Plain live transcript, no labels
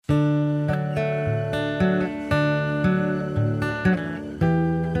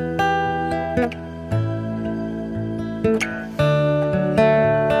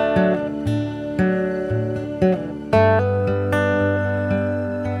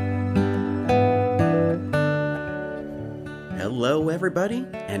Hello, everybody,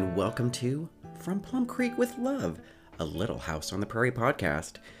 and welcome to From Plum Creek with Love, a Little House on the Prairie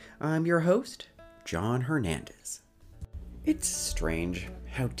podcast. I'm your host, John Hernandez. It's strange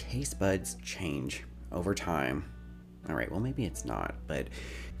how taste buds change over time. Alright, well, maybe it's not, but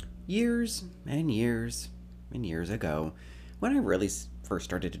years and years and years ago, when I really first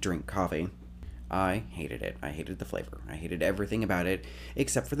started to drink coffee, I hated it. I hated the flavor. I hated everything about it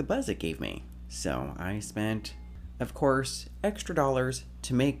except for the buzz it gave me. So I spent, of course, extra dollars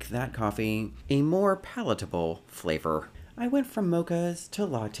to make that coffee a more palatable flavor. I went from mochas to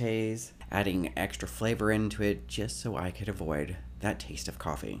lattes, adding extra flavor into it just so I could avoid that taste of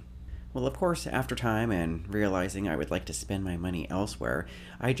coffee. Well, of course, after time and realizing I would like to spend my money elsewhere,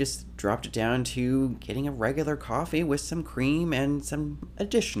 I just dropped it down to getting a regular coffee with some cream and some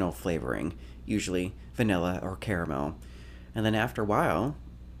additional flavoring, usually vanilla or caramel. And then after a while,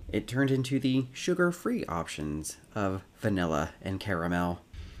 it turned into the sugar-free options of vanilla and caramel.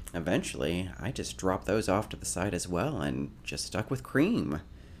 Eventually, I just dropped those off to the side as well and just stuck with cream.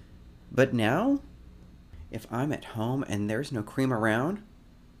 But now, if I'm at home and there's no cream around,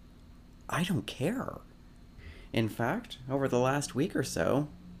 I don't care. In fact, over the last week or so,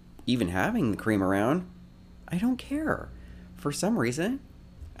 even having the cream around, I don't care. For some reason,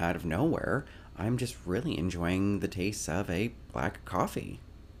 out of nowhere, I'm just really enjoying the taste of a black coffee.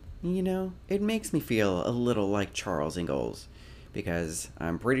 You know, it makes me feel a little like Charles Ingalls, because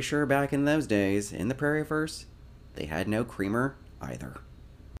I'm pretty sure back in those days, in the Prairieverse, they had no creamer either.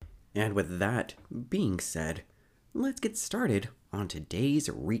 And with that being said, let's get started on today's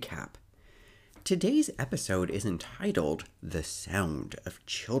recap. Today's episode is entitled The Sound of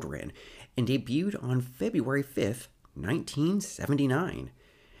Children and debuted on February 5th, 1979.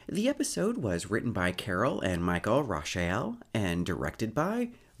 The episode was written by Carol and Michael Rochelle and directed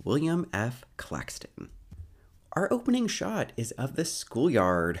by William F. Claxton. Our opening shot is of the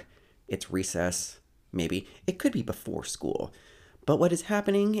schoolyard. It's recess. Maybe. It could be before school. But what is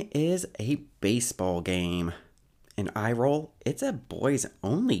happening is a baseball game. And eye roll, it's a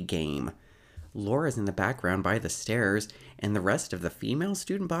boys-only game. Laura's in the background by the stairs, and the rest of the female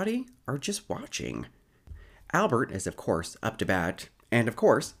student body are just watching. Albert is, of course, up to bat, and, of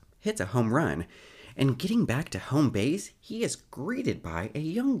course, hits a home run. And getting back to home base, he is greeted by a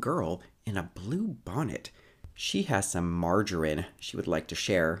young girl in a blue bonnet. She has some margarine she would like to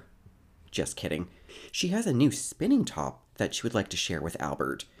share. Just kidding. She has a new spinning top that she would like to share with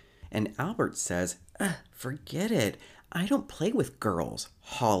Albert. And Albert says, forget it. I don't play with girls,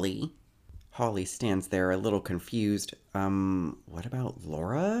 Holly. Holly stands there a little confused. What about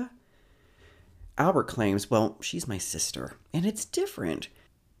Laura? Albert claims, well, she's my sister, and it's different,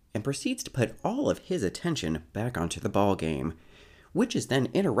 and proceeds to put all of his attention back onto the ball game, which is then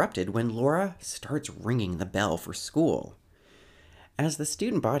interrupted when Laura starts ringing the bell for school. As the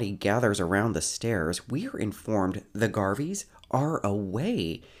student body gathers around the stairs, we are informed the Garveys are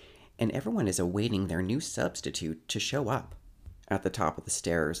away, and everyone is awaiting their new substitute to show up. At the top of the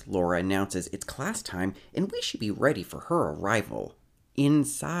stairs, Laura announces it's class time and we should be ready for her arrival.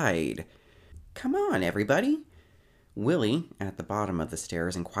 Inside. Come on, everybody. Willie, at the bottom of the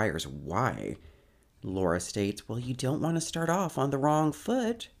stairs, inquires why. Laura states, well, you don't want to start off on the wrong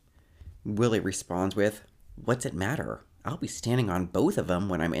foot. Willie responds with, what's it matter? I'll be standing on both of them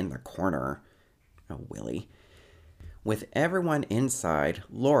when I'm in the corner. Oh, Willie. With everyone inside,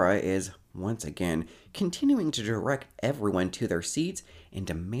 Laura is, once again, continuing to direct everyone to their seats and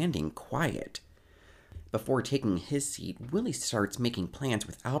demanding quiet. Before taking his seat, Willie starts making plans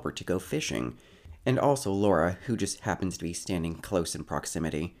with Albert to go fishing, and also Laura, who just happens to be standing close in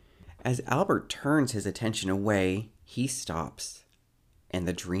proximity. As Albert turns his attention away, he stops, and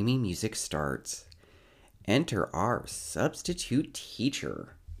the dreamy music starts. Enter our substitute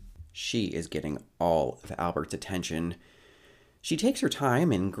teacher. She is getting all of Albert's attention. She takes her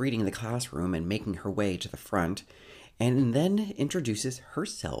time in greeting the classroom and making her way to the front, and then introduces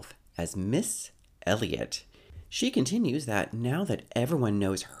herself as Miss Elliot. She continues that now that everyone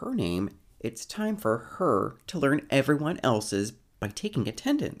knows her name, it's time for her to learn everyone else's by taking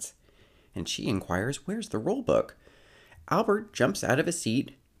attendance. And she inquires, where's the roll book? Albert jumps out of his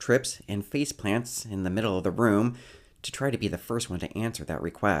seat, trips, and face plants in the middle of the room to try to be the first one to answer that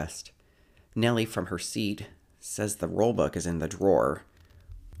request. Nellie, from her seat, says the roll book is in the drawer.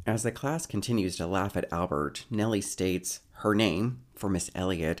 As the class continues to laugh at Albert, Nellie states her name for Miss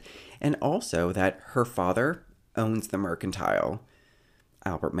Elliot, and also that her father owns the mercantile.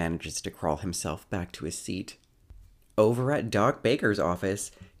 Albert manages to crawl himself back to his seat. Over at Doc Baker's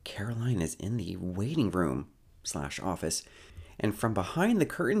office, Caroline is in the waiting room /office, and from behind the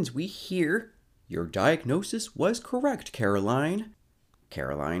curtains we hear Your diagnosis was correct, Caroline.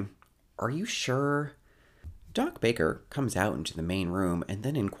 Caroline, are you sure? Doc Baker comes out into the main room and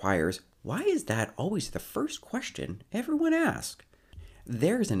then inquires, why is that always the first question everyone asks?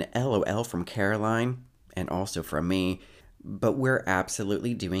 There's an LOL from Caroline, and also from me, but we're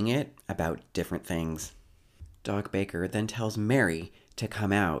absolutely doing it about different things. Doc Baker then tells Mary to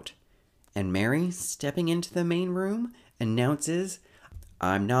come out, and Mary, stepping into the main room, announces,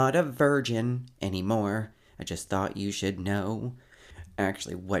 I'm not a virgin anymore. I just thought you should know.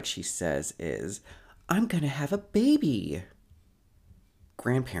 Actually, what she says is, I'm gonna have a baby.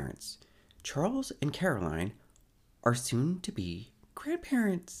 Grandparents. Charles and Caroline are soon to be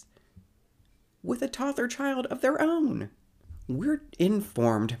grandparents with a toddler child of their own. We're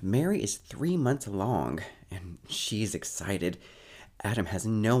informed Mary is 3 months along, and she's excited. Adam has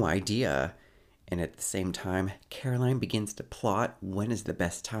no idea. And at the same time, Caroline begins to plot when is the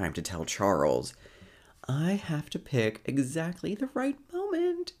best time to tell Charles. I have to pick exactly the right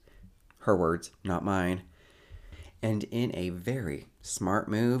moment. Her words, not mine. And in a very smart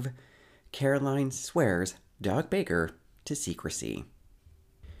move, Caroline swears Doc Baker to secrecy.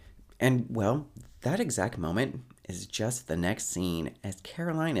 And, well, that exact moment is just the next scene as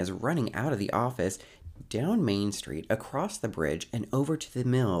Caroline is running out of the office, down Main Street, across the bridge, and over to the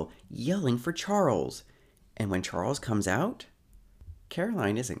mill, yelling for Charles. And when Charles comes out,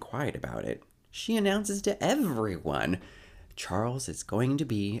 Caroline isn't quiet about it. She announces to everyone, Charles is going to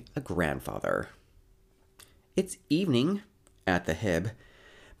be a grandfather. It's evening at the Hib.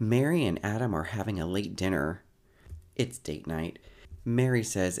 Mary and Adam are having a late dinner. It's date night. Mary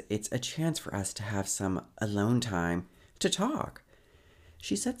says it's a chance for us to have some alone time to talk.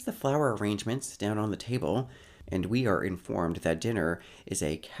 She sets the flower arrangements down on the table, and we are informed that dinner is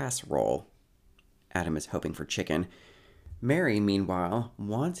a casserole. Adam is hoping for chicken. Mary, meanwhile,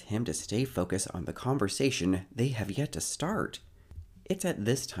 wants him to stay focused on the conversation they have yet to start. It's at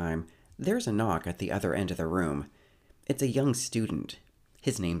this time there's a knock at the other end of the room. It's a young student.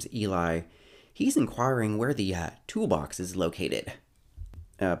 His name's Eli. He's inquiring where the toolbox is located.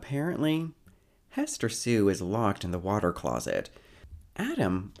 Apparently, Hester Sue is locked in the water closet.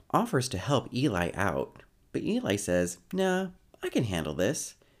 Adam offers to help Eli out, but Eli says, nah, I can handle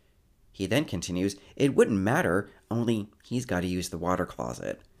this. He then continues, it wouldn't matter, only he's got to use the water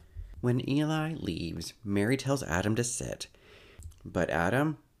closet. When Eli leaves, Mary tells Adam to sit. But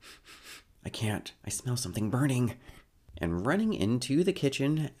Adam, I can't, I smell something burning. And running into the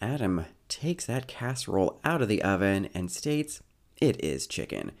kitchen, Adam takes that casserole out of the oven and states, it is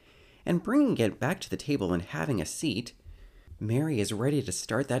chicken. And bringing it back to the table and having a seat, Mary is ready to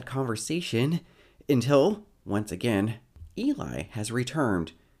start that conversation until, once again, Eli has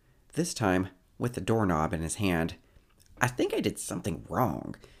returned, this time with the doorknob in his hand. I think I did something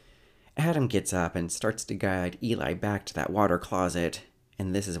wrong. Adam gets up and starts to guide Eli back to that water closet,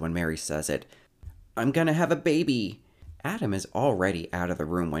 and this is when Mary says it. I'm gonna have a baby. Adam is already out of the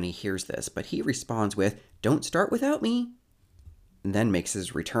room when he hears this, but he responds with, don't start without me, and then makes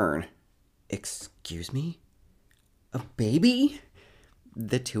his return. Excuse me? A baby?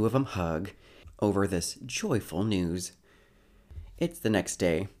 The two of them hug over this joyful news. It's the next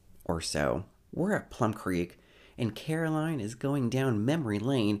day, or so. We're at Plum Creek, and Caroline is going down memory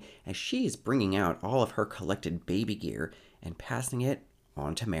lane as she is bringing out all of her collected baby gear and passing it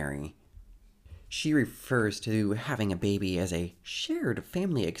on to Mary. She refers to having a baby as a shared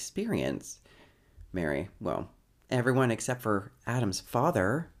family experience. Mary, well, everyone except for Adam's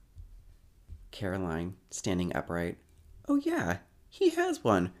father. Caroline, standing upright. Oh yeah, he has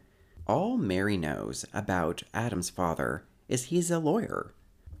one. All Mary knows about Adam's father is he's a lawyer.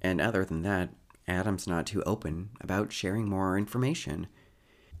 And other than that, Adam's not too open about sharing more information.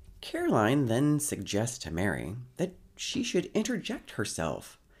 Caroline then suggests to Mary that she should interject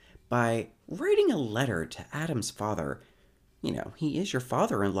herself by writing a letter to Adam's father. You know, he is your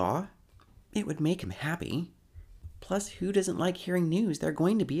father-in-law. It would make him happy. Plus, who doesn't like hearing news they're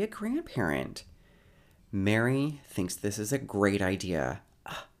going to be a grandparent? Mary thinks this is a great idea.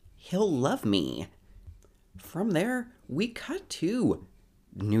 He'll love me. From there, we cut to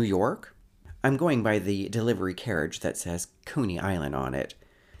New York. I'm going by the delivery carriage that says Coney Island on it.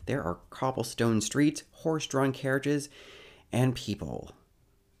 There are cobblestone streets, horse-drawn carriages, and people.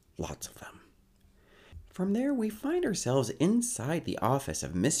 Lots of them. From there, we find ourselves inside the office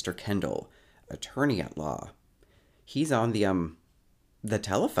of Mr. Kendall, attorney at law. He's on the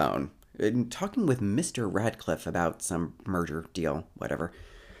telephone, talking with Mr. Radcliffe about some merger deal, whatever.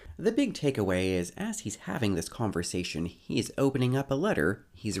 The big takeaway is, as he's having this conversation, he's opening up a letter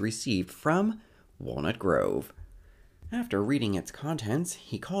he's received from Walnut Grove. After reading its contents,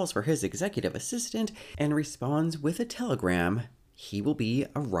 he calls for his executive assistant and responds with a telegram. He will be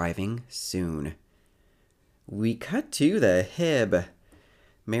arriving soon. We cut to the Hib.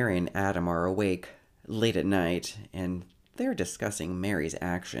 Mary and Adam are awake late at night, and they're discussing Mary's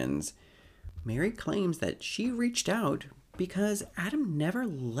actions. Mary claims that she reached out because Adam never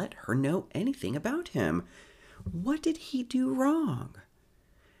let her know anything about him. What did he do wrong?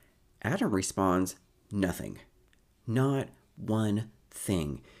 Adam responds, nothing. Not one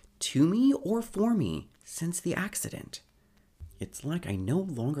thing. To me or for me since the accident. It's like I no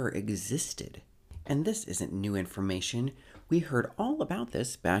longer existed. And this isn't new information. We heard all about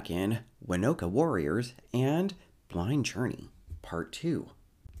this back in Winoka Warriors and Blind Journey, Part 2.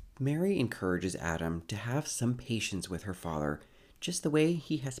 Mary encourages Adam to have some patience with her father, just the way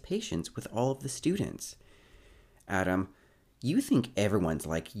he has patience with all of the students. Adam, you think everyone's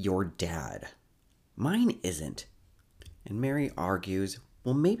like your dad. Mine isn't. And Mary argues,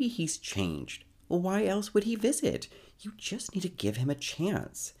 well, maybe he's changed. Well, why else would he visit? You just need to give him a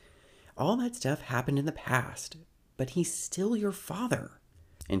chance. All that stuff happened in the past, but he's still your father.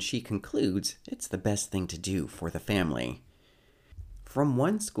 And she concludes it's the best thing to do for the family. From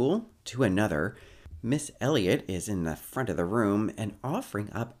one school to another, Miss Elliot is in the front of the room and offering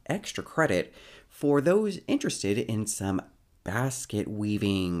up extra credit for those interested in some basket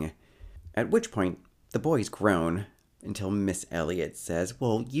weaving. At which point, the boys groan until Miss Elliot says,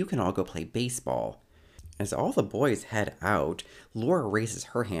 well, you can all go play baseball. As all the boys head out, Laura raises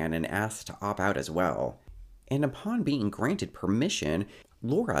her hand and asks to opt out as well. And upon being granted permission,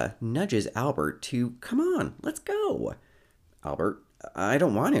 Laura nudges Albert to, come on, let's go. Albert, I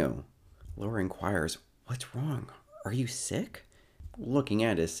don't want to. Laura inquires, what's wrong? Are you sick? Looking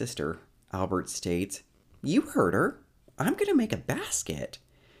at his sister, Albert states, you heard her. I'm going to make a basket.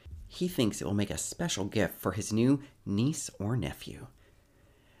 He thinks it will make a special gift for his new niece or nephew.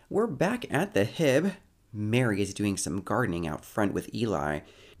 We're back at the Hib. Mary is doing some gardening out front with Eli.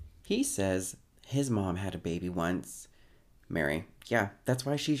 He says his mom had a baby once. Mary, yeah, that's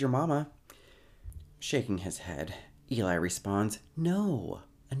why she's your mama. Shaking his head, Eli responds, no,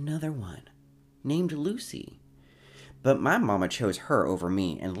 another one, named Lucy. But my mama chose her over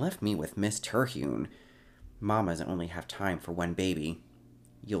me and left me with Miss Terhune. Mamas only have time for one baby.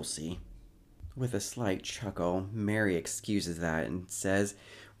 You'll see. With a slight chuckle, Mary excuses that and says,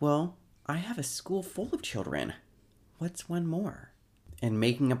 well, I have a school full of children. What's one more? And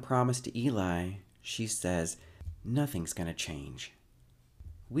making a promise to Eli, she says, nothing's gonna change.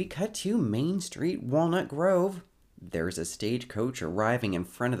 We cut to Main Street, Walnut Grove. There's a stagecoach arriving in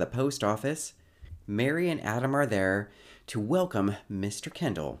front of the post office. Mary and Adam are there to welcome Mr.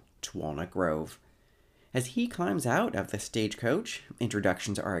 Kendall to Walnut Grove. As he climbs out of the stagecoach,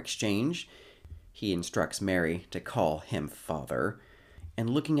 introductions are exchanged. He instructs Mary to call him father. And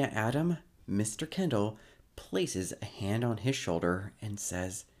looking at Adam, Mr. Kendall places a hand on his shoulder and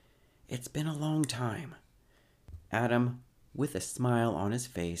says, it's been a long time. Adam, with a smile on his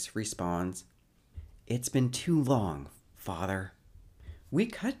face, responds, it's been too long, father. We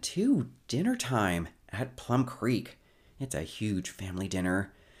cut to dinner time at Plum Creek. It's a huge family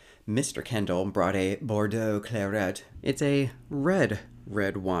dinner. Mr. Kendall brought a Bordeaux Claret. It's a red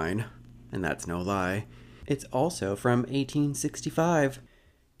wine, and that's no lie. It's also from 1865.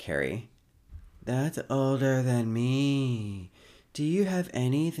 Carrie, that's older than me. Do you have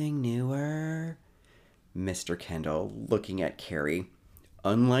anything newer? Mr. Kendall, looking at Carrie.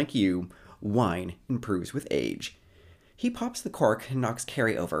 Unlike you, wine improves with age. He pops the cork and knocks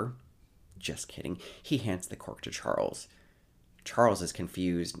Carrie over. Just kidding. He hands the cork to Charles. Charles is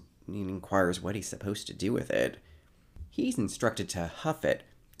confused and inquires what he's supposed to do with it. He's instructed to huff it,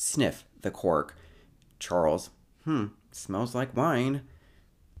 sniff the cork. Charles, smells like wine.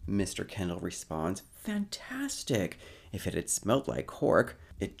 Mr. Kendall responds, fantastic. If it had smelled like cork,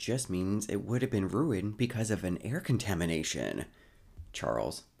 it just means it would have been ruined because of an air contamination.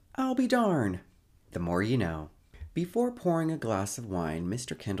 Charles, I'll be darned. The more you know. Before pouring a glass of wine,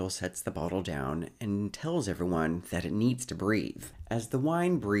 Mr. Kendall sets the bottle down and tells everyone that it needs to breathe. As the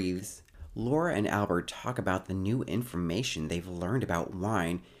wine breathes, Laura and Albert talk about the new information they've learned about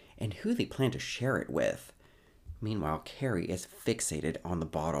wine and who they plan to share it with. Meanwhile, Carrie is fixated on the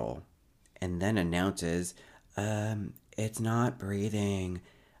bottle and then announces, it's not breathing.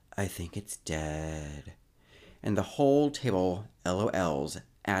 I think it's dead. And the whole table LOLs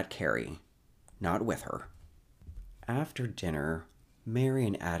at Carrie, not with her. After dinner, Mary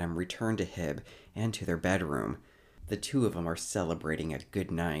and Adam return to Hib and to their bedroom. The two of them are celebrating a good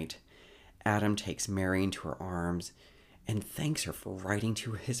night. Adam takes Mary into her arms and thanks her for writing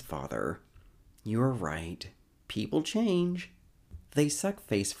to his father. You're right. people change. They suck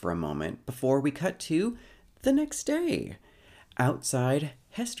face for a moment before we cut to the next day. Outside,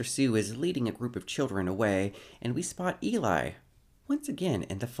 Hester Sue is leading a group of children away, and we spot Eli, once again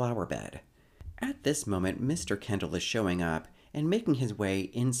in the flower bed. At this moment, Mr. Kendall is showing up and making his way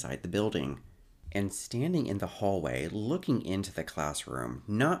inside the building. And standing in the hallway, looking into the classroom,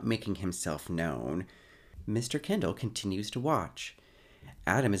 not making himself known, Mr. Kendall continues to watch.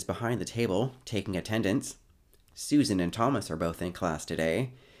 Adam is behind the table, taking attendance. Susan and Thomas are both in class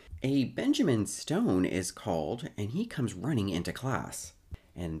today. A Benjamin Stone is called, and he comes running into class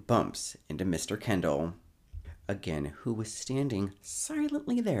and bumps into Mr. Kendall, again, who was standing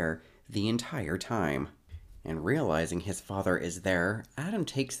silently there the entire time. And realizing his father is there, Adam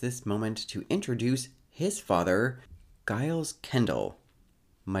takes this moment to introduce his father, Giles Kendall,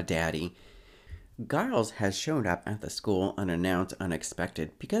 my daddy. Giles has shown up at the school unannounced,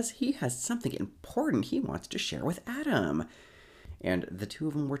 unexpected, because he has something important he wants to share with Adam. And the two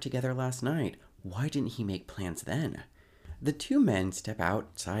of them were together last night. Why didn't he make plans then? The two men step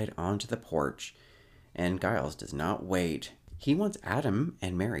outside onto the porch, and Giles does not wait. He wants Adam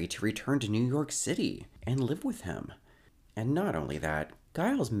and Mary to return to New York City and live with him. And not only that,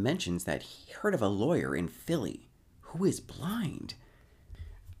 Giles mentions that he heard of a lawyer in Philly who is blind.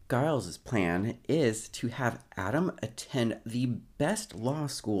 Giles' plan is to have Adam attend the best law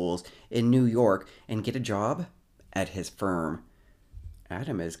schools in New York and get a job at his firm.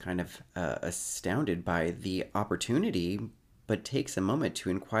 Adam is kind of astounded by the opportunity, but takes a moment to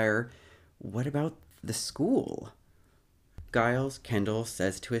inquire, what about the school? Giles Kendall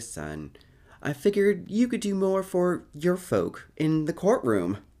says to his son, I figured you could do more for your folk in the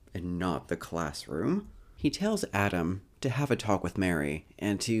courtroom and not the classroom. He tells Adam to have a talk with Mary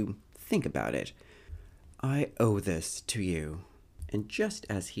and to think about it. I owe this to you. And just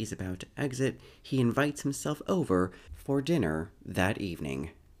as he's about to exit, he invites himself over for dinner that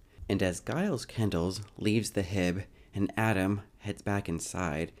evening. And as Giles Kendall leaves the Hib and Adam heads back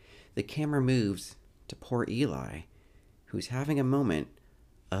inside, the camera moves to poor Eli, who's having a moment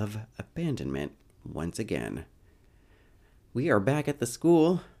of abandonment once again. We are back at the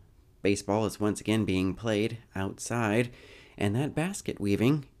school. Baseball is once again being played outside, and that basket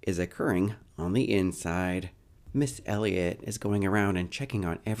weaving is occurring on the inside. Miss Elliot is going around and checking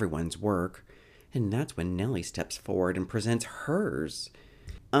on everyone's work, and that's when Nellie steps forward and presents hers.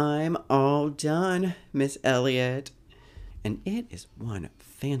 I'm all done, Miss Elliot. And it is one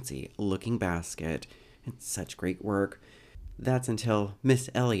fancy looking basket. It's such great work. That's until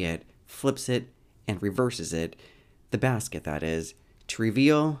Miss Elliot flips it and reverses it, the basket that is, to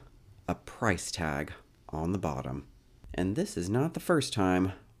reveal a price tag on the bottom. And this is not the first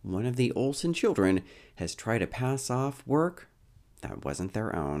time one of the Olsen children has tried to pass off work that wasn't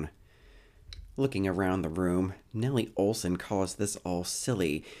their own. Looking around the room, Nellie Olsen calls this all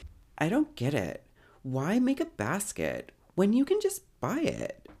silly. I don't get it. Why make a basket when you can just buy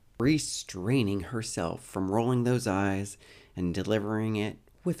it? Restraining herself from rolling those eyes and delivering it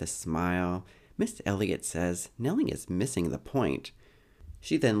with a smile, Miss Elliot says Nellie is missing the point.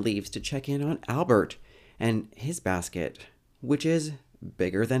 She then leaves to check in on Albert and his basket, which is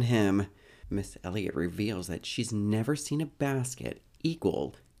bigger than him. Miss Elliot reveals that she's never seen a basket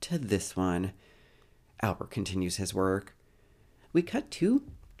equal to this one. Albert continues his work. We cut to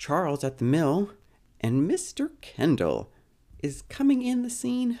Charles at the mill, and Mr. Kendall is coming in the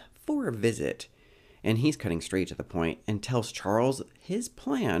scene for a visit. And he's cutting straight to the point and tells Charles his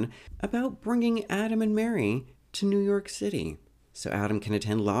plan about bringing Adam and Mary to New York City so Adam can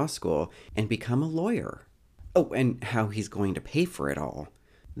attend law school and become a lawyer. Oh, and how he's going to pay for it all.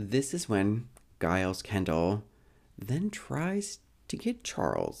 This is when Giles Kendall then tries to get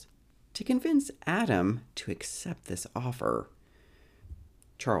Charles to convince Adam to accept this offer.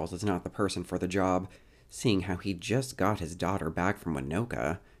 Charles is not the person for the job, seeing how he just got his daughter back from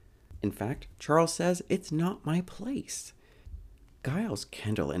Winoka. In fact, Charles says, it's not my place. Giles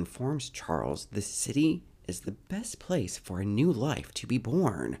Kendall informs Charles the city is the best place for a new life to be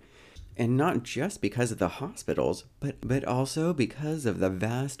born. And not just because of the hospitals, but also because of the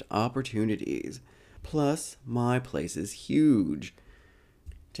vast opportunities. Plus, my place is huge.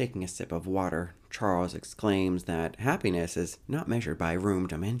 Taking a sip of water, Charles exclaims that happiness is not measured by room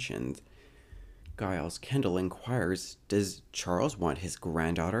dimensions. Giles Kendall inquires, does Charles want his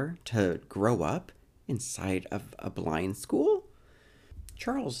granddaughter to grow up inside of a blind school?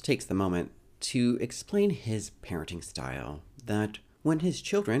 Charles takes the moment to explain his parenting style, that when his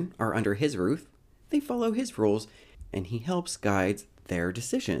children are under his roof, they follow his rules, and he helps guide their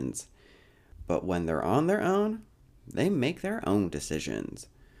decisions. But when they're on their own, they make their own decisions.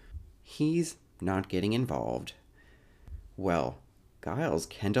 He's not getting involved Well, Giles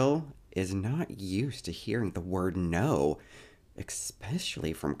Kendall is not used to hearing the word no,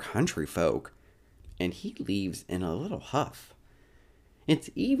 especially from country folk, and he leaves in a little huff. It's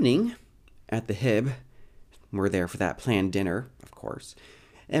evening at the Hib. We're there for that planned dinner, of course.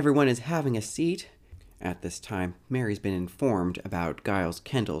 Everyone is having a seat. At this time, Mary's been informed about Giles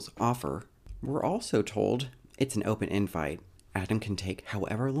Kendall's offer. We're also told it's an open invite. Adam can take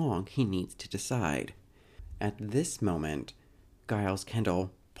however long he needs to decide. At this moment, Giles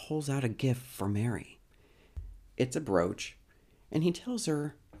Kendall pulls out a gift for Mary. It's a brooch, and he tells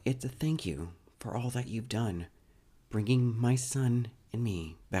her it's a thank you for all that you've done, bringing my son and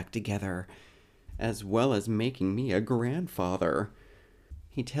me back together, as well as making me a grandfather.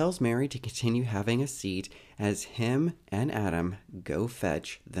 He tells Mary to continue having a seat as him and Adam go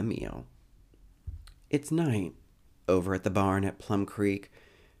fetch the meal. It's night over at the barn at Plum Creek.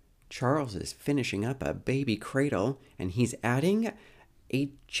 Charles is finishing up a baby cradle, and he's adding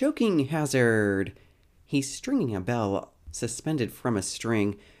a choking hazard. He's stringing a bell suspended from a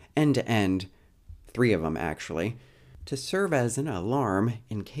string, end to end, 3 of them actually, to serve as an alarm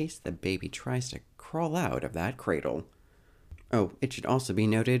in case the baby tries to crawl out of that cradle. Oh, it should also be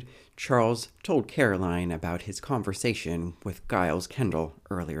noted, Charles told Caroline about his conversation with Giles Kendall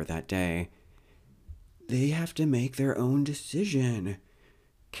earlier that day. They have to make their own decision,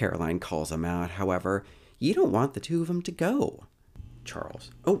 Caroline calls him out. However, you don't want the 2 of them to go.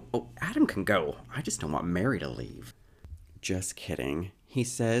 Charles, oh, Adam can go. I just don't want Mary to leave. Just kidding. He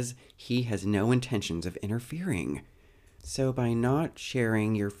says he has no intentions of interfering. So by not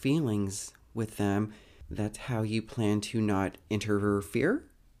sharing your feelings with them, that's how you plan to not interfere?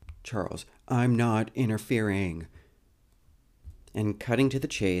 Charles, I'm not interfering. And cutting to the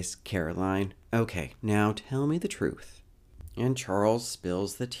chase, Caroline, okay, now tell me the truth. And Charles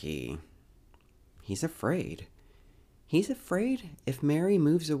spills the tea. He's afraid. He's afraid if Mary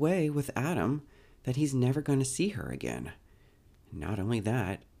moves away with Adam that he's never going to see her again. Not only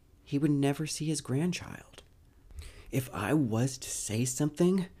that, he would never see his grandchild. If I was to say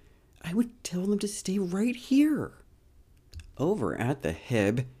something, I would tell them to stay right here. Over at the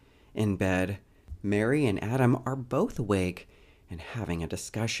Hib, in bed, Mary and Adam are both awake and having a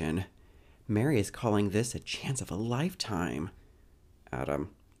discussion. Mary is calling this a chance of a lifetime.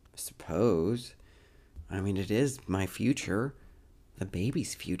 Adam, suppose. I mean, it is my future, the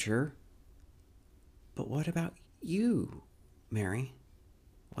baby's future. But what about you, Mary?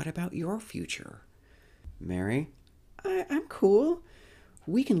 What about your future? Mary, I'm cool.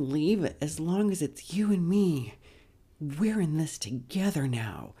 We can leave as long as it's you and me. We're in this together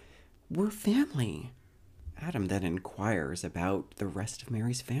now. We're family. Adam then inquires about the rest of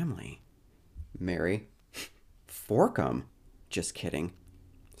Mary's family. Mary, fork 'em. Just kidding.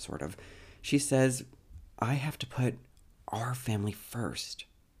 Sort of. She says, I have to put our family first.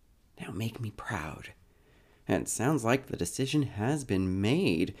 Now make me proud. And it sounds like the decision has been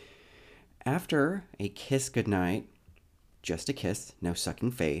made. After a kiss goodnight, just a kiss, no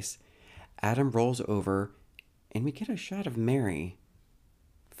sucking face, Adam rolls over and we get a shot of Mary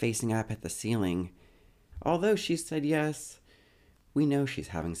facing up at the ceiling. Although she said yes, we know she's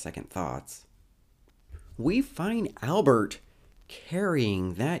having second thoughts. We find Albert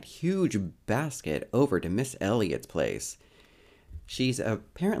carrying that huge basket over to Miss Elliot's place. She's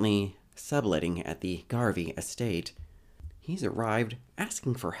apparently subletting at the Garvey estate. He's arrived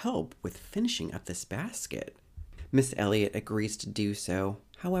asking for help with finishing up this basket. Miss Elliot agrees to do so,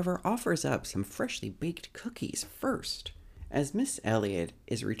 however offers up some freshly baked cookies first. As Miss Elliot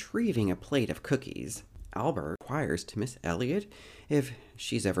is retrieving a plate of cookies, Albert inquires to Miss Elliot if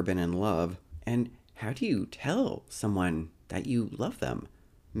she's ever been in love, and how do you tell someone that you love them?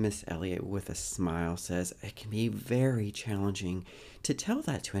 Miss Elliot, with a smile, says it can be very challenging to tell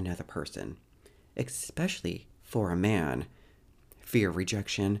that to another person, especially for a man. Fear of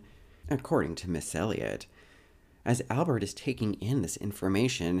rejection, according to Miss Elliot. As Albert is taking in this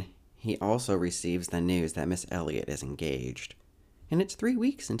information, he also receives the news that Miss Elliot is engaged. And it's 3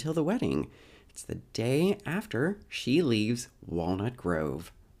 weeks until the wedding. It's the day after she leaves Walnut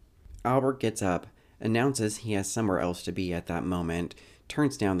Grove. Albert gets up, announces he has somewhere else to be at that moment,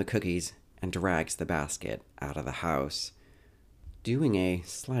 turns down the cookies, and drags the basket out of the house. Doing a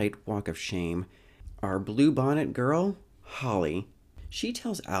slight walk of shame, our bluebonnet girl, Holly, she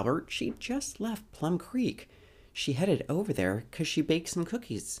tells Albert she just left Plum Creek. She headed over there because she baked some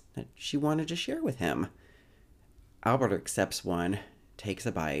cookies that she wanted to share with him. Albert accepts one, takes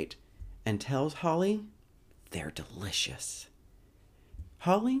a bite, and tells Holly they're delicious.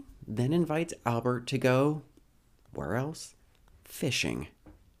 Holly then invites Albert to go, where else? Fishing.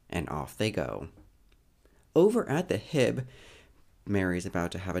 And off they go. Over at the Hib, Mary's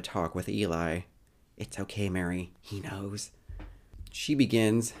about to have a talk with Eli. It's okay, Mary. He knows. She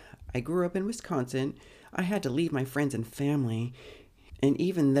begins, I grew up in Wisconsin. I had to leave my friends and family. And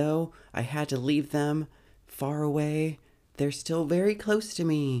even though I had to leave them far away, they're still very close to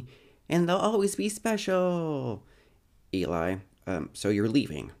me. And they'll always be special. Eli, so you're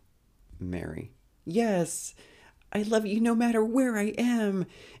leaving? Mary, yes. I love you no matter where I am.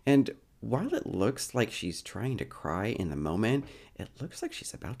 And while it looks like she's trying to cry in the moment, it looks like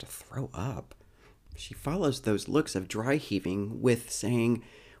she's about to throw up. She follows those looks of dry heaving with saying,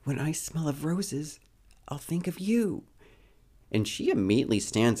 when I smell of roses, I'll think of you. And she immediately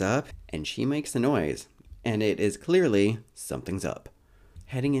stands up and she makes a noise. And it is clearly something's up.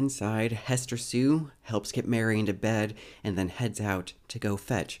 Heading inside, Hester Sue helps get Mary into bed and then heads out to go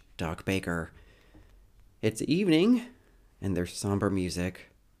fetch Doc Baker. It's evening, and there's somber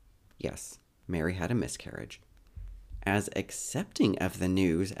music. Yes, Mary had a miscarriage. As accepting of the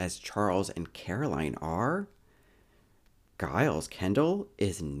news as Charles and Caroline are, Giles Kendall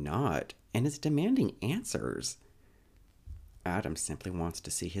is not and is demanding answers. Adam simply wants to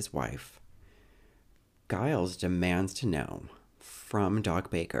see his wife. Giles demands to know from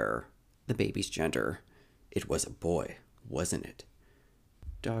Doc Baker the baby's gender. It was a boy, wasn't it?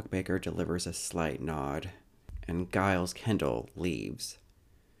 Doc Baker delivers a slight nod, and Giles Kendall leaves.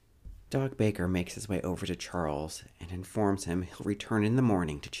 Doc Baker makes his way over to Charles and informs him he'll return in the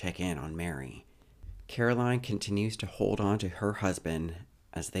morning to check in on Mary. Caroline continues to hold on to her husband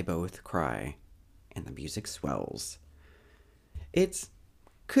as they both cry, and the music swells.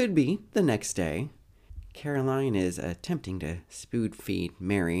 Could be the next day. Caroline is attempting to spoon feed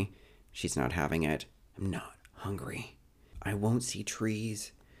Mary. She's not having it. I'm not hungry. I won't see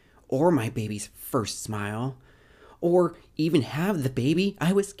trees, or my baby's first smile, or even have the baby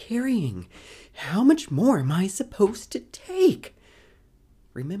I was carrying. How much more am I supposed to take?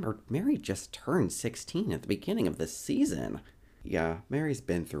 Remember, Mary just turned 16 at the beginning of the season. Yeah, Mary's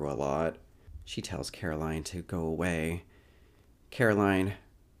been through a lot. She tells Caroline to go away. Caroline,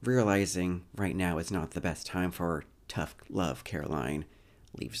 realizing right now is not the best time for tough love Caroline,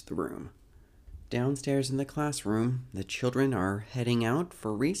 leaves the room. Downstairs in the classroom, the children are heading out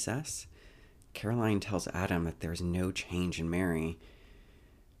for recess. Caroline tells Adam that there's no change in Mary.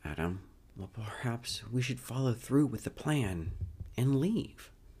 Adam, well, perhaps we should follow through with the plan and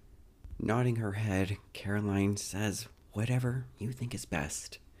leave. Nodding her head, Caroline says, whatever you think is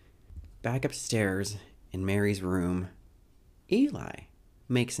best. Back upstairs, in Mary's room, Eli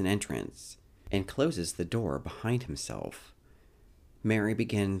makes an entrance and closes the door behind himself. Mary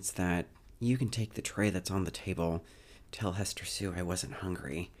begins that you can take the tray that's on the table. Tell Hester Sue I wasn't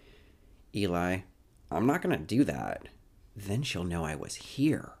hungry. Eli, I'm not going to do that. Then she'll know I was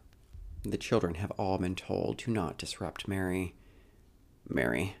here. The children have all been told to not disrupt Mary.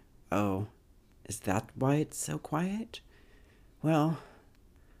 Mary, oh, is that why it's so quiet? Well,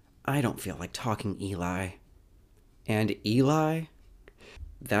 I don't feel like talking, Eli. And Eli?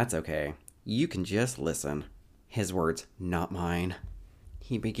 That's okay. You can just listen. His words, not mine.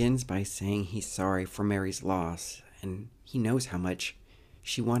 He begins by saying he's sorry for Mary's loss, and he knows how much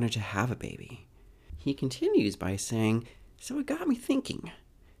she wanted to have a baby. He continues by saying, so it got me thinking,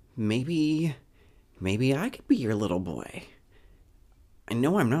 maybe I could be your little boy. I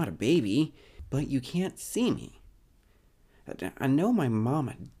know I'm not a baby, but you can't see me. I know my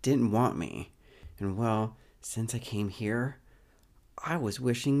mama didn't want me, and well, since I came here, I was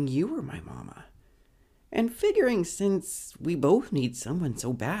wishing you were my mama. And figuring since we both need someone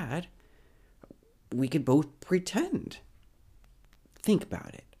so bad, we could both pretend. Think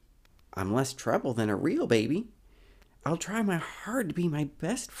about it. I'm less trouble than a real baby. I'll try my hard to be my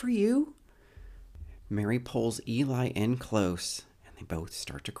best for you. Mary pulls Eli in close, and they both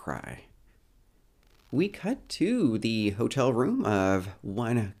start to cry. We cut to the hotel room of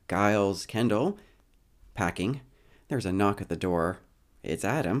one Giles Kendall, packing. There's a knock at the door. It's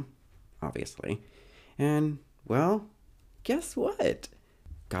Adam, obviously. And, well, guess what?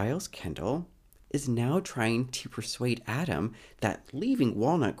 Giles Kendall is now trying to persuade Adam that leaving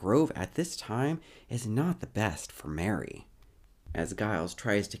Walnut Grove at this time is not the best for Mary. As Giles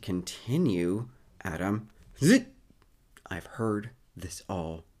tries to continue, Adam, I've heard this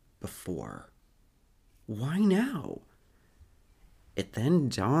all before. Why now? It then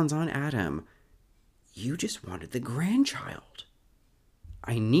dawns on Adam, you just wanted the grandchild.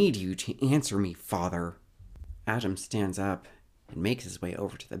 I need you to answer me, Father. Adam stands up and makes his way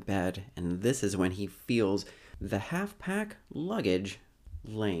over to the bed, and this is when he feels the half-pack luggage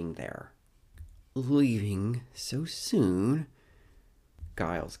laying there. Leaving so soon?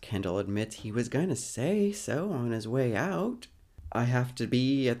 Giles Kendall admits he was going to say so on his way out. I have to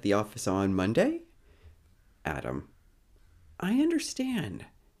be at the office on Monday? Adam: I understand.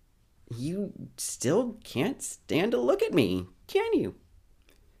 You still can't stand to look at me, can you?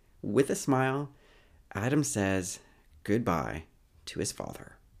 With a smile, Adam says goodbye to his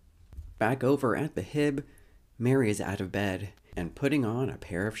father. Back over at the Hib, Mary is out of bed and putting on a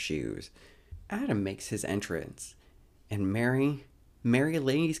pair of shoes. Adam makes his entrance, and Mary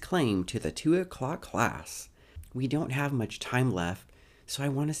lays claim to the 2 o'clock class. We don't have much time left, so I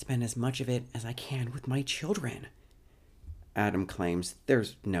want to spend as much of it as I can with my children. Adam claims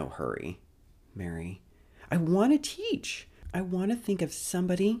there's no hurry. Mary: I want to teach. I want to think of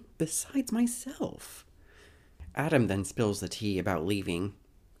somebody besides myself. Adam then spills the tea about leaving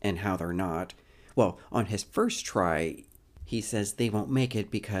and how they're not. Well, on his first try, he says they won't make it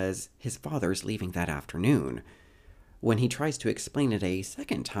because his father's leaving that afternoon. When he tries to explain it a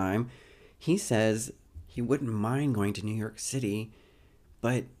second time, he says he wouldn't mind going to New York City,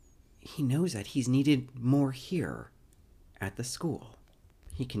 but he knows that he's needed more here at the school.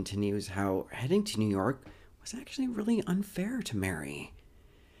 He continues how heading to New York was actually really unfair to Mary.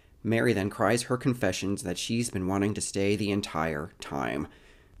 Mary then cries her confessions that she's been wanting to stay the entire time.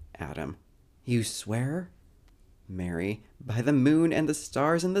 Adam: You swear? Mary: By the moon and the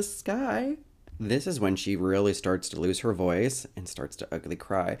stars in the sky. This is when she really starts to lose her voice and starts to ugly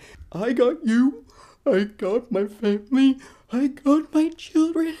cry. I got you. I got my family. I got my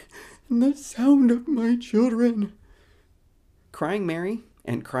children and the sound of my children. Crying Mary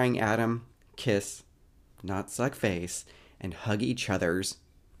and crying Adam kiss, not suck face, and hug each other's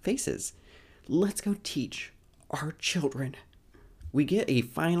faces. Let's go teach our children. We get a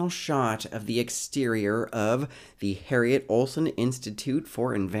final shot of the exterior of the Harriet Olsen Institute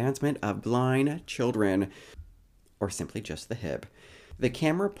for Advancement of Blind Children, or simply just the Hib. The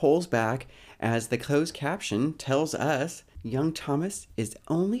camera pulls back as the closed caption tells us young Thomas is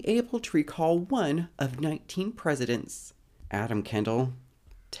only able to recall one of 19 presidents. Adam Kendall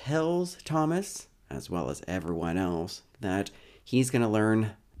tells Thomas, as well as everyone else, that he's going to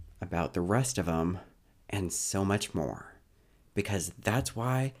learn about the rest of them and so much more. Because that's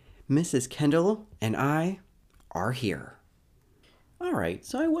why Mrs. Kendall and I are here. Alright,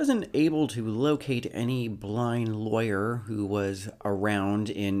 so I wasn't able to locate any blind lawyer who was around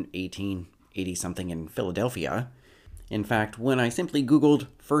in 1880-something in Philadelphia. In fact, when I simply Googled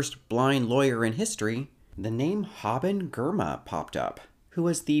first blind lawyer in history, the name Haben Girma popped up, who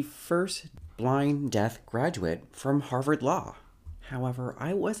was the first blind deaf graduate from Harvard Law. However,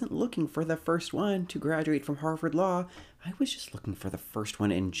 I wasn't looking for the first one to graduate from Harvard Law. I was just looking for the first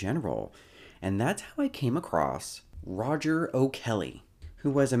one in general. And that's how I came across Roger O'Kelly, who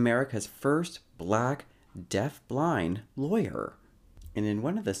was America's first black deaf-blind lawyer. And in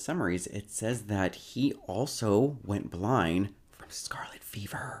one of the summaries, it says that he also went blind from scarlet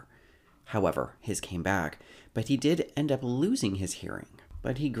fever. However, his came back, but he did end up losing his hearing.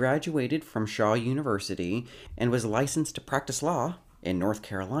 But he graduated from Shaw University and was licensed to practice law in North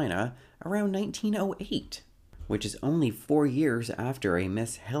Carolina around 1908, which is only 4 years after a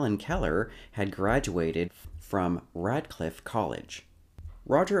Miss Helen Keller had graduated from Radcliffe College.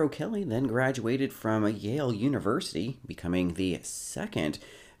 Roger O'Kelly then graduated from Yale University, becoming the second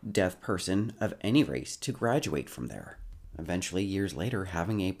deaf person of any race to graduate from there, eventually years later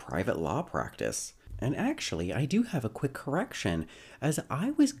having a private law practice. And actually, I do have a quick correction. As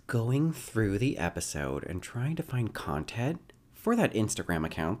I was going through the episode and trying to find content for that Instagram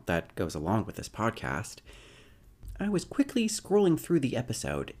account that goes along with this podcast, I was quickly scrolling through the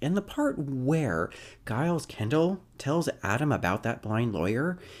episode, and the part where Giles Kendall tells Adam about that blind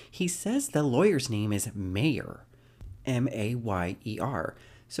lawyer, he says the lawyer's name is Mayer, Mayer.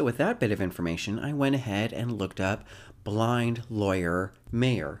 So with that bit of information, I went ahead and looked up blind lawyer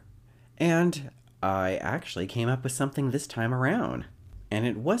Mayer. And I actually came up with something this time around. And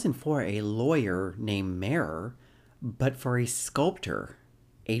it wasn't for a lawyer named Mayer, but for a sculptor,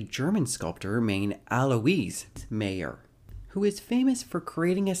 a German sculptor named Alois Mayer, who is famous for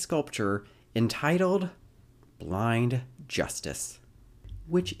creating a sculpture entitled Blind Justice,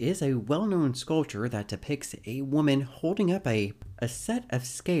 which is a well-known sculpture that depicts a woman holding up a set of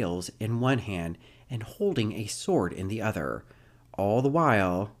scales in one hand and holding a sword in the other, all the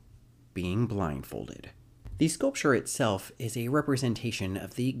while being blindfolded. The sculpture itself is a representation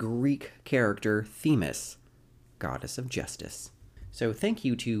of the Greek character Themis, goddess of justice. So thank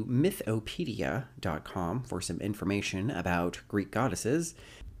you to mythopedia.com for some information about Greek goddesses,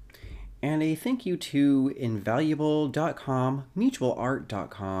 and a thank you to invaluable.com,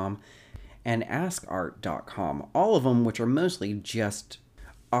 mutualart.com, and askart.com, all of them which are mostly just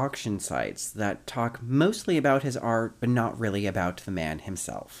auction sites that talk mostly about his art but not really about the man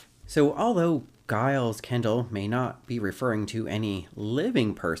himself. So although Giles Kendall may not be referring to any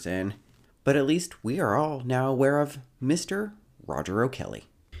living person, but at least we are all now aware of Mr. Roger O'Kelly.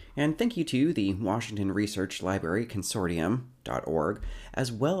 And thank you to the Washington Research Library Consortium.org,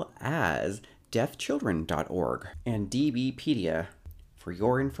 as well as deafchildren.org and DBpedia for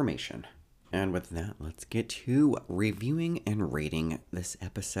your information. And with that, let's get to reviewing and rating this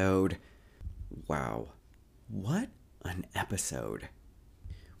episode. Wow, what an episode.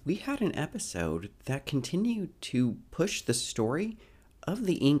 We had an episode that continued to push the story of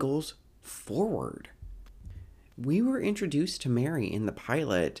the Ingalls forward. We were introduced to Mary in the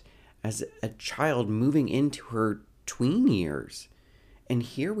pilot as a child moving into her tween years. And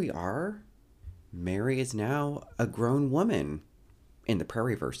here we are. Mary is now a grown woman in the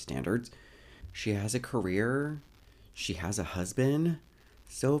Prairieverse standards. She has a career. She has a husband.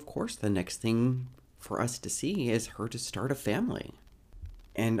 So, of course, the next thing for us to see is her to start a family.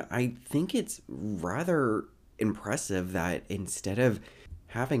 And I think it's rather impressive that instead of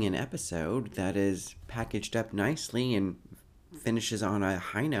having an episode that is packaged up nicely and finishes on a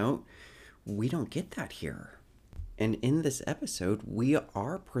high note, we don't get that here. And in this episode, we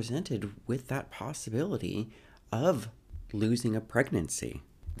are presented with that possibility of losing a pregnancy.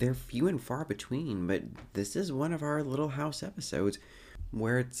 They're few and far between, but this is one of our Little House episodes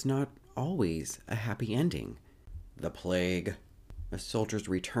where it's not always a happy ending. The plague, a soldier's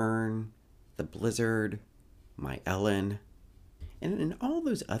return, the blizzard, my Ellen. And in all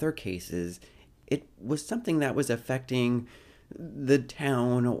those other cases, it was something that was affecting the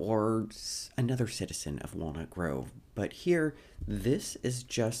town or another citizen of Walnut Grove. But here, this is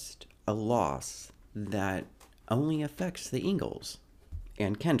just a loss that only affects the Ingalls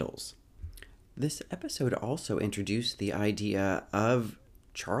and Kendalls. This episode also introduced the idea of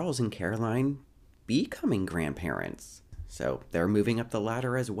Charles and Caroline becoming grandparents. So they're moving up the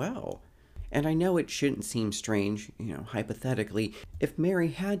ladder as well. And I know it shouldn't seem strange, hypothetically, if Mary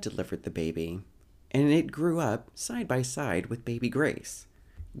had delivered the baby and it grew up side by side with baby Grace,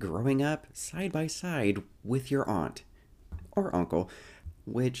 growing up side by side with your aunt or uncle,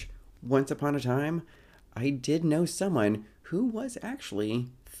 which once upon a time, I did know someone who was actually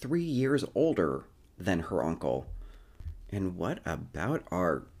 3 years older than her uncle. And what about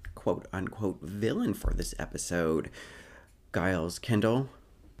our quote-unquote villain for this episode, Giles Kendall?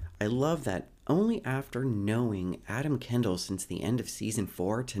 I love that only after knowing Adam Kendall since the end of season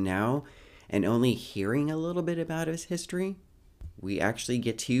 4 to now, and only hearing a little bit about his history, we actually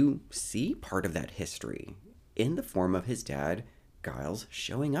get to see part of that history in the form of his dad, Giles,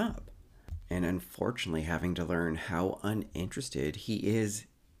 showing up. And unfortunately having to learn how uninterested he is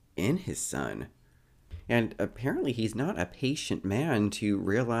in his son. And apparently he's not a patient man to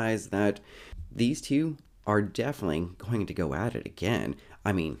realize that these two are definitely going to go at it again.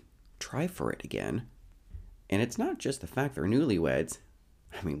 I mean, try for it again. And it's not just the fact they're newlyweds.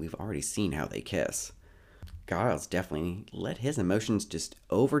 I mean, we've already seen how they kiss. Giles definitely let his emotions just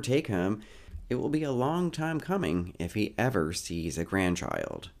overtake him. It will be a long time coming if he ever sees a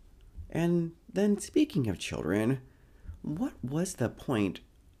grandchild. And then speaking of children, what was the point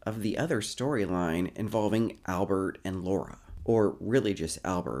of the other storyline involving Albert and Laura? Or really just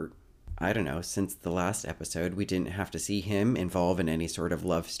Albert? I don't know, since the last episode we didn't have to see him involved in any sort of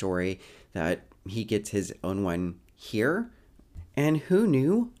love story, that he gets his own one here. And who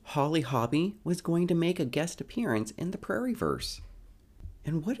knew Holly Hobbie was going to make a guest appearance in the Prairieverse?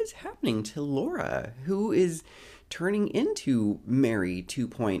 And what is happening to Laura, who is turning into Mary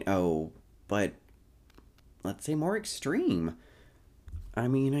 2.0, but let's say more extreme? I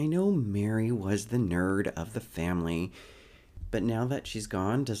mean, I know Mary was the nerd of the family, but now that she's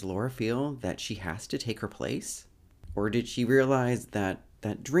gone, does Laura feel that she has to take her place? Or did she realize that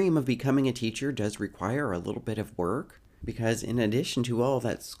that dream of becoming a teacher does require a little bit of work? Because in addition to all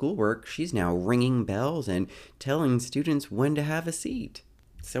that schoolwork, she's now ringing bells and telling students when to have a seat.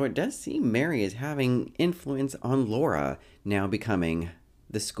 So it does seem Mary is having influence on Laura now becoming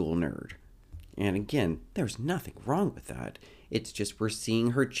the school nerd. And again, there's nothing wrong with that. It's just we're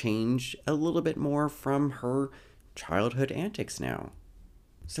seeing her change a little bit more from her childhood antics now.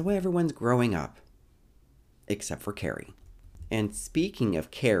 So everyone's growing up, except for Carrie. And speaking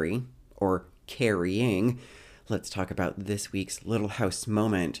of Carrie, or carrying, let's talk about this week's Little House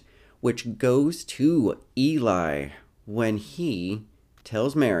moment, which goes to Eli when he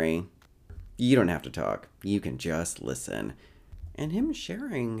tells Mary, you don't have to talk, you can just listen. And him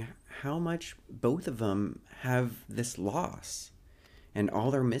sharing how much both of them have this loss. and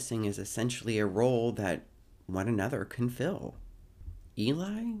all they're missing is essentially a role that one another can fill.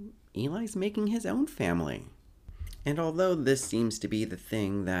 Eli's making his own family. And although this seems to be the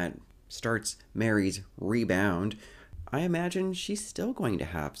thing that starts Mary's rebound, I imagine she's still going to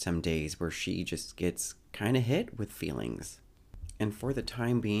have some days where she just gets kind of hit with feelings. And for the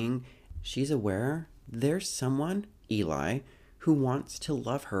time being, she's aware there's someone, Eli, who wants to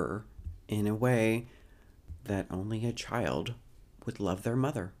love her in a way that only a child would love their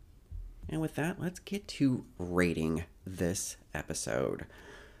mother. And with that, let's get to rating this episode.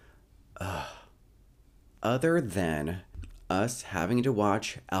 Other than us having to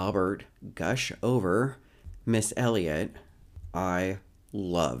watch Albert gush over Miss Elliot, I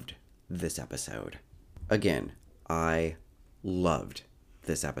loved this episode. Again, I loved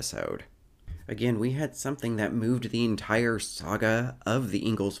this episode. Again, we had something that moved the entire saga of the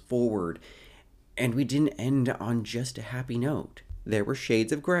Ingalls forward, and we didn't end on just a happy note. There were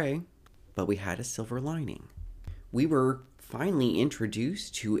shades of gray, but we had a silver lining. We were finally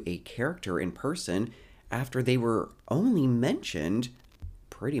introduced to a character in person after they were only mentioned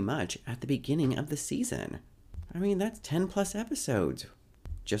pretty much at the beginning of the season. I mean, that's 10 plus episodes.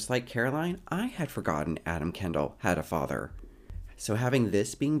 Just like Caroline, I had forgotten Adam Kendall had a father. So having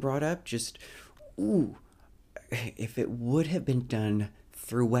this being brought up, just, if it would have been done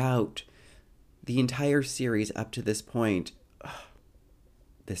throughout the entire series up to this point,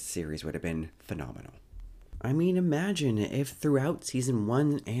 this series would have been phenomenal. I mean, imagine if throughout season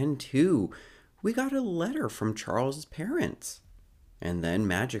 1 and 2, we got a letter from Charles's parents. And then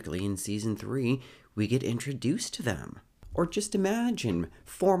magically in season 3, we get introduced to them. Or just imagine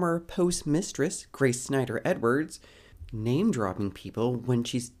former postmistress Grace Snyder Edwards name-dropping people when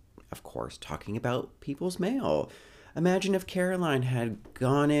she's, of course, talking about people's mail. Imagine if Caroline had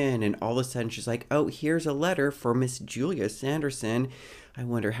gone in and all of a sudden she's like, oh, here's a letter for Miss Julia Sanderson. I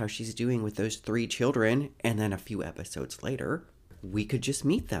wonder how she's doing with those 3 children. And then a few episodes later, we could just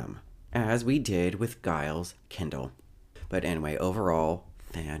meet them, as we did with Giles Kendall. But anyway, overall,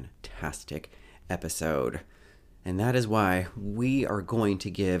 fantastic episode. And that is why we are going to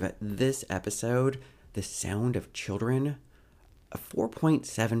give this episode, The Sound of Children, a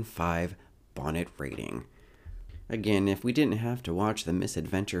 4.75 bonnet rating. Again, if we didn't have to watch the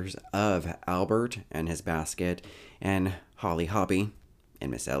misadventures of Albert and his basket and Holly Hobbie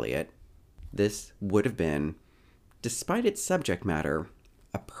and Miss Elliot, this would have been, despite its subject matter,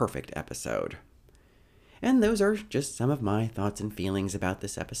 a perfect episode. And those are just some of my thoughts and feelings about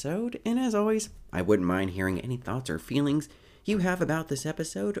this episode. And as always, I wouldn't mind hearing any thoughts or feelings you have about this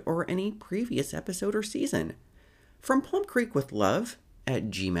episode or any previous episode or season. From Plum Creek with Love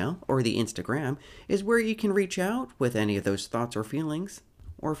at Gmail or the Instagram is where you can reach out with any of those thoughts or feelings.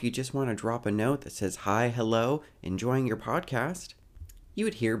 Or if you just want to drop a note that says, hi, hello, enjoying your podcast, you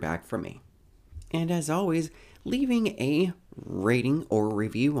would hear back from me. And as always, leaving a rating or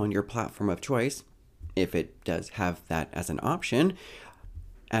review on your platform of choice, if it does have that as an option,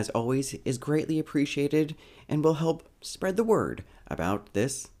 as always, is greatly appreciated and will help spread the word about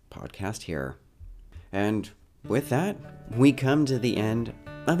this podcast here. And with that, we come to the end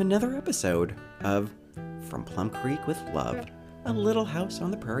of another episode of From Plum Creek with Love, a Little House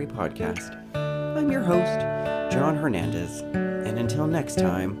on the Prairie podcast. I'm your host, John Hernandez, and until next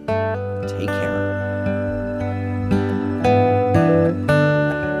time, take care.